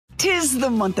'Tis the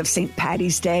month of St.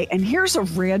 Paddy's Day, and here's a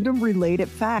random related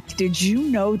fact. Did you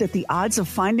know that the odds of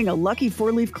finding a lucky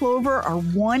four-leaf clover are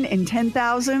 1 in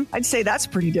 10,000? I'd say that's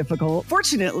pretty difficult.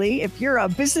 Fortunately, if you're a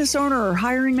business owner or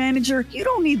hiring manager, you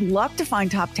don't need luck to find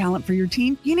top talent for your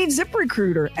team. You need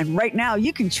ZipRecruiter, and right now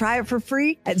you can try it for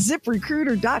free at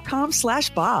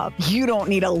ZipRecruiter.com/Bob. You don't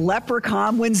need a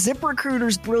leprechaun when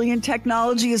ZipRecruiter's brilliant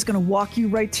technology is going to walk you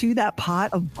right to that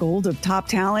pot of gold of top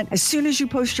talent. As soon as you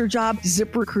post your job,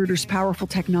 ZipRecruiter's powerful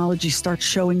technology starts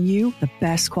showing you the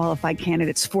best qualified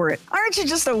candidates for it. Aren't you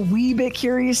just a wee bit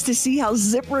curious to see how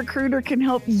ZipRecruiter can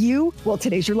help you? Well,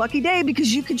 today's your lucky day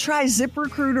because you can try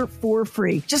ZipRecruiter for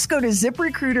free. Just go to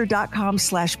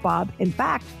ZipRecruiter.com/Bob. In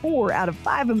fact, 4 out of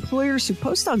 5 employers who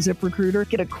post on ZipRecruiter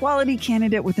get a quality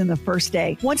candidate within the first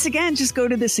day. Once again, just go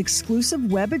to this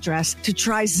exclusive web address to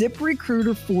try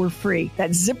ZipRecruiter for free.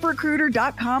 That's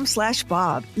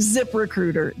ZipRecruiter.com/Bob.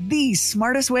 ZipRecruiter, the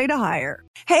smartest way to hire.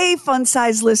 Hey,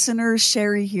 FunSize listeners,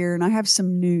 Sherry here, and I have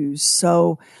some news.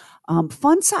 So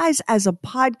FunSize as a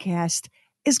podcast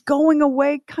is going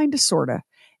away, kind of, sort of.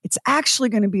 It's actually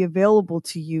going to be available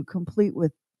to you complete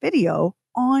with video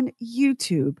on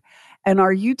YouTube. And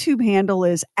our YouTube handle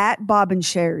is @Bob and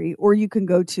Sherry, or you can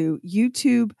go to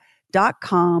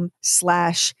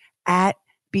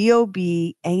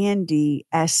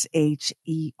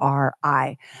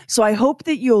youtube.com/@BOBANDSHERI. So I hope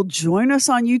that you'll join us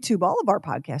on YouTube. All of our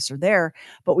podcasts are there,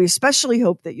 but we especially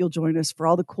hope that you'll join us for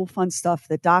all the cool, fun stuff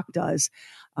that Doc does.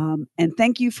 And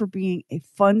thank you for being a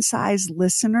FunSize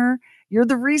listener. You're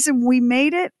the reason we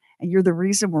made it, and you're the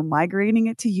reason we're migrating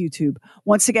it to YouTube.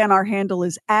 Once again, our handle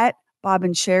is @Bob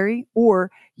and Sherry,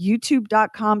 or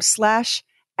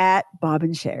youtube.com/@Bob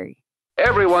and Sherry.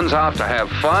 Everyone's out to have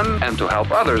fun and to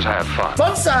help others have fun.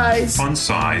 FunSize.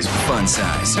 FunSize.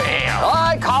 FunSize.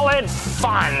 I call it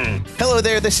fun. Hello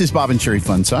there, this is Bob and Sherry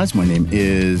FunSize. My name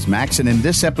is Max, and in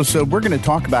this episode, we're going to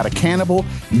talk about a cannibal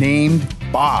named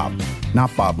Bob.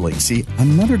 Not Bob Lacey,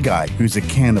 another guy who's a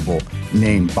cannibal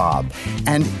named Bob.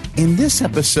 And in this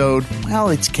episode, well,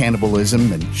 it's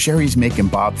cannibalism, and Sherry's making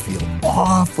Bob feel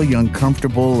awfully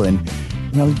uncomfortable, and,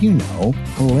 well, you know,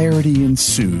 hilarity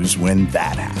ensues when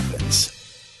that happens.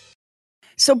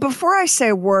 So before I say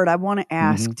a word, I want to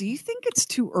ask, do you think it's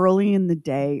too early in the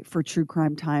day for true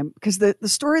crime time? Because the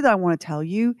story that I want to tell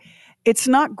you, it's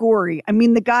not gory. I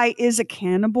mean, the guy is a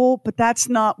cannibal, but that's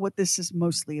not what this is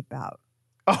mostly about.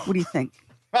 Oh. What do you think?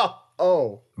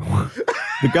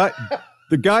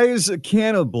 The guy is a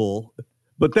cannibal,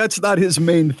 but that's not his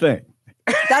main thing.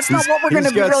 That's not what we're going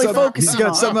to be really focusing on. He's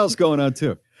got something else going on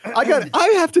too.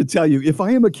 I have to tell you, if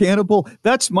I am a cannibal,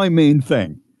 that's my main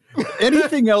thing.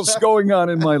 Anything else going on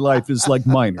in my life is like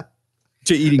minor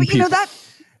to eating people. You know,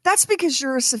 that's because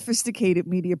you're a sophisticated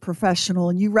media professional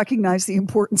and you recognize the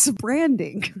importance of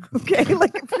branding. Okay,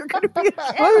 like if you're going to be a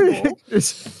cannibal.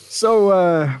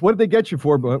 So, what did they get you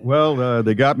for? Well,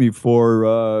 they got me for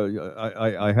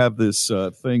I have this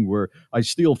thing where I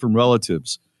steal from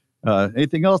relatives.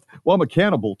 Anything else? Well, I'm a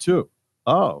cannibal too.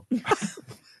 Oh, I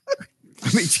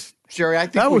mean, Sherry, I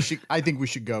think we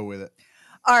should go with it.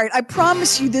 All right, I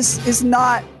promise you this is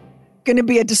not going to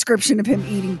be a description of him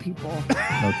eating people.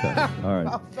 Okay, all right.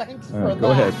 Oh, thanks all for right, go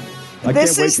ahead. I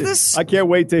can't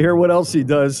wait to hear what else he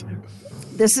does.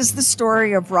 This is the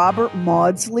story of Robert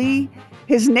Maudsley.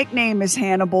 His nickname is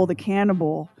Hannibal the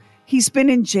Cannibal. He's been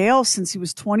in jail since he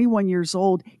was 21 years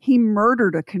old. He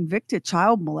murdered a convicted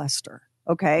child molester.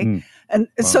 Okay. And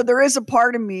so there is a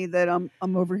part of me that I'm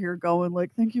over here going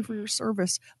like, thank you for your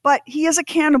service. But he is a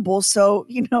cannibal. So,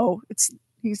 you know,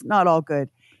 he's not all good.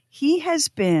 He has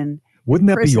been. Wouldn't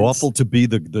that be awful to be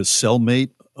the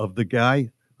cellmate of the guy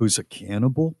who's a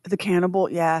cannibal? The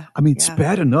cannibal. Yeah. I mean, it's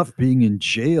bad enough being in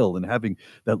jail and having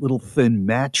that little thin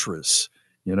mattress,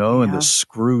 you know, and the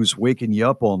screws waking you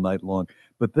up all night long.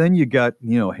 But then you got,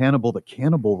 you know, Hannibal the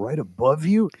cannibal right above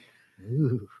you.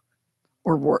 Ew.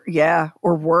 Or worse. Yeah,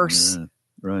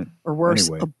 right. Or worse,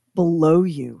 anyway. Below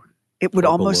you. It would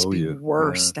almost be you.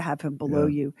 worse to have him below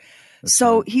you. That's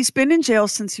So right. he's been in jail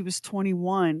since he was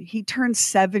 21. He turned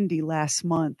 70 last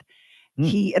month.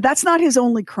 That's not his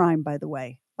only crime, by the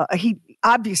way.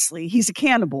 He's a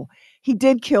cannibal. He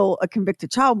did kill a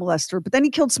convicted child molester, but then he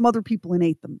killed some other people and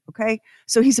ate them. Okay.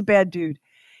 So he's a bad dude.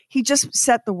 He just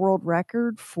set the world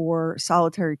record for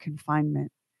solitary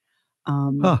confinement.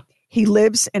 He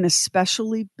lives in a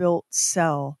specially built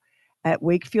cell at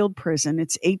Wakefield Prison.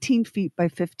 It's 18 feet by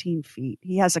 15 feet.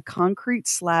 He has a concrete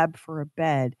slab for a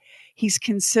bed. He's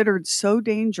considered so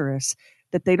dangerous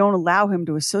that they don't allow him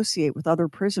to associate with other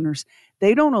prisoners.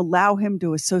 They don't allow him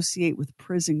to associate with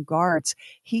prison guards.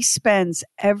 He spends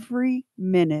every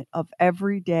minute of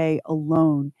every day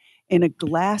alone in a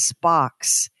glass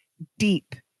box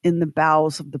deep in the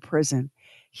bowels of the prison.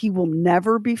 He will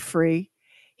never be free.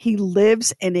 He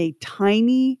lives in a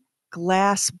tiny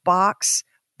glass box,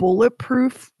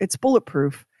 bulletproof. It's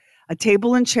bulletproof. A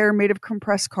table and chair made of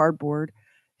compressed cardboard.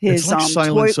 It's like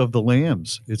Silence of the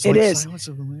Lambs. It's like Silence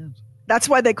of the Lambs. That's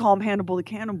why they call him Hannibal the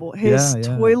Cannibal. His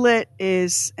toilet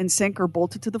and sink are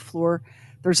bolted to the floor.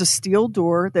 There's a steel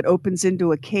door that opens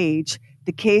into a cage.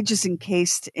 The cage is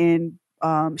encased in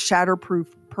shatterproof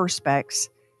perspex.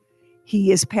 He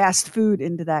has passed food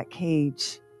into that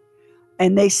cage.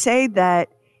 And they say that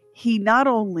he not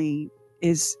only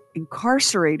is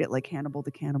incarcerated like Hannibal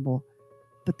the Cannibal,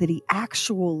 but that he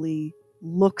actually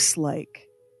looks like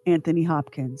Anthony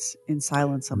Hopkins in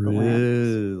Silence of the Lambs.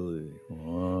 Really?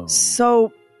 Wow.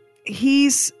 So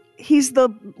he's the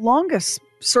longest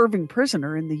serving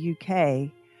prisoner in the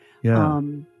UK. Yeah.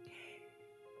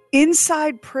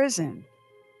 Inside prison,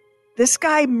 this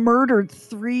guy murdered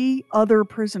 3 other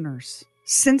prisoners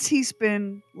since he's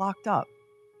been locked up.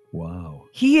 Wow.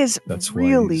 He is That's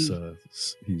really... why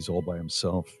he's all by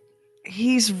himself.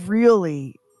 He's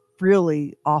really,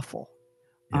 really awful.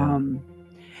 Yeah.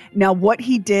 Now, what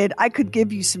he did, I could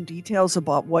give you some details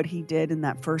about what he did in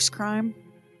that first crime,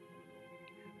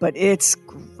 but it's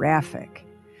graphic.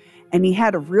 And he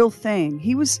had a real thing.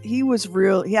 He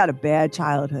had a bad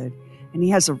childhood, and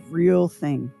he has a real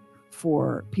thing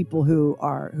for people who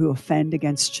offend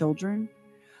against children.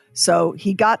 So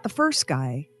he got the first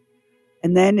guy,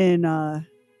 and then in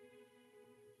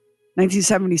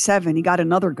 1977 he got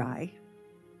another guy,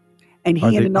 and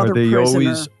another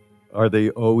prisoner. Are they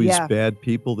always bad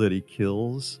people that he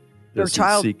kills? They're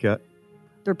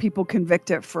people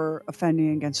convicted for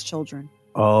offending against children.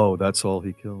 Oh, that's all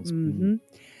he kills. Mm-hmm.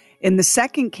 In the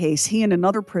second case, he and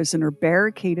another prisoner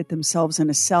barricaded themselves in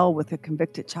a cell with a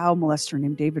convicted child molester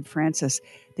named David Francis.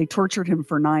 They tortured him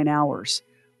for 9 hours.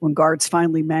 When guards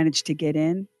finally managed to get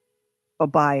in,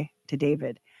 bye-bye to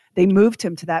David. They moved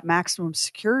him to that maximum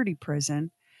security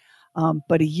prison.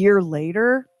 But a year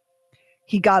later,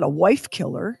 he got a wife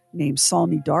killer named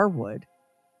Sawney Darwood.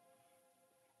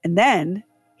 And then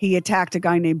he attacked a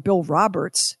guy named Bill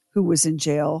Roberts, who was in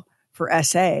jail for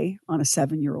SA on a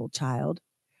 7-year-old child.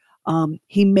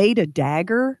 He made a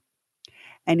dagger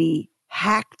and he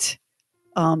hacked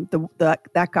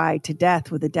that guy to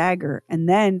death with a dagger. And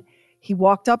then he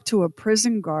walked up to a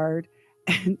prison guard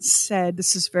and said,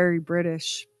 this is very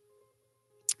British,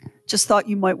 just thought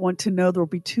you might want to know there'll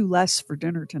be 2 less for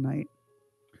dinner tonight.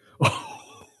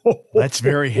 That's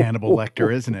very Hannibal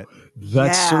Lecter, isn't it?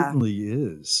 That certainly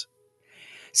is.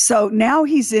 So now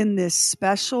he's in this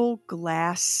special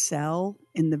glass cell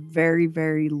in the very,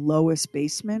 very lowest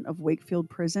basement of Wakefield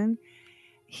Prison.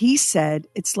 He said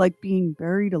it's like being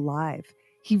buried alive.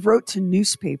 He wrote to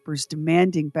newspapers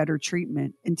demanding better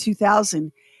treatment. In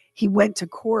 2000, he went to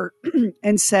court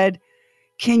and said,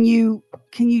 can you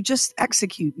just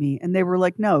execute me? And they were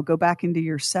like, no, go back into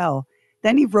your cell.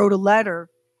 Then he wrote a letter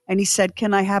and he said,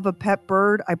 can I have a pet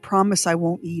bird? I promise I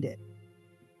won't eat it.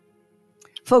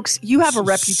 Folks, you have a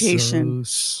reputation.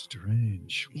 So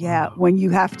strange. Wow. Yeah, when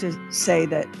you have to say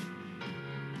that.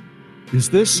 Is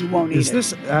this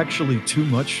this actually too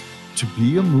much to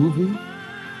be a movie?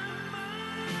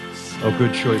 Oh,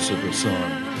 good choice of a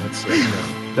song.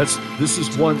 This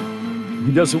is one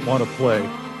he doesn't want to play.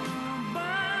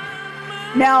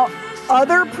 Now,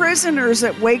 other prisoners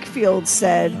at Wakefield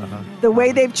said the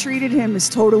way they've treated him is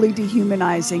totally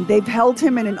dehumanizing. They've held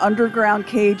him in an underground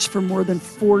cage for more than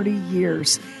 40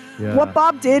 years. Yeah. What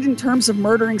Bob did in terms of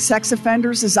murdering sex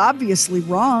offenders is obviously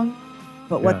wrong,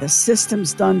 but what the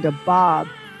system's done to Bob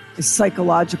is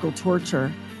psychological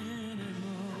torture.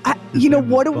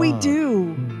 What do we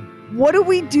do? What do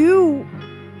we do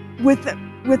with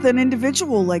an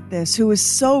individual like this who is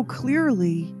so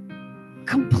clearly,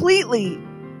 completely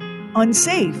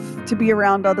unsafe to be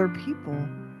around other people?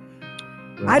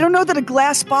 Right. I don't know that a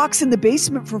glass box in the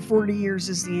basement for 40 years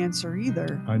is the answer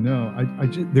either. I know.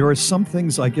 There are some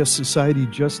things I guess society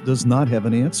just does not have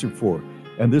an answer for.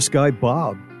 And this guy,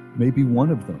 Bob, may be one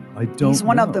of them. He's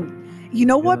one of them. You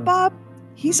know what, Bob?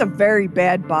 He's a very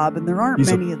bad Bob, and there aren't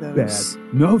many of those.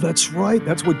 No, that's right.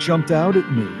 That's what jumped out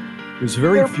at me. There's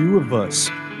very few of us.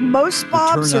 Most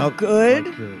Bobs are good.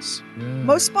 Like this. Yeah.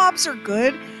 Most Bobs are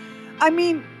good. I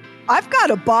mean, I've got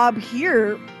a Bob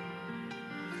here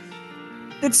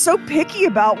that's so picky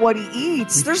about what he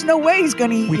eats. There's no way he's going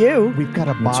to eat you. We've got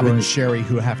a Bob and Sherry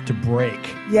who have to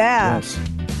break. Yeah. Yes.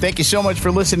 Thank you so much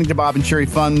for listening to Bob and Sherry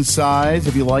Fun Size.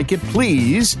 If you like it,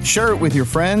 please share it with your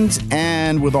friends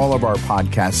and with all of our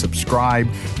podcasts. Subscribe,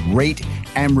 rate,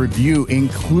 and review,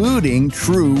 including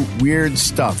true weird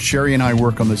stuff. Sherry and I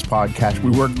work on this podcast.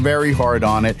 We work very hard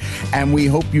on it, and we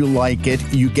hope you like it.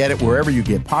 You get it wherever you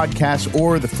get podcasts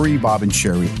or the free Bob and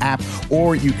Sherry app,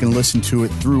 or you can listen to it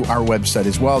through our website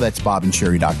as well. That's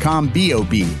bobandsherry.com,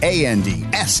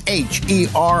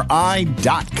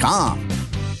 BOBANDSHERI.com.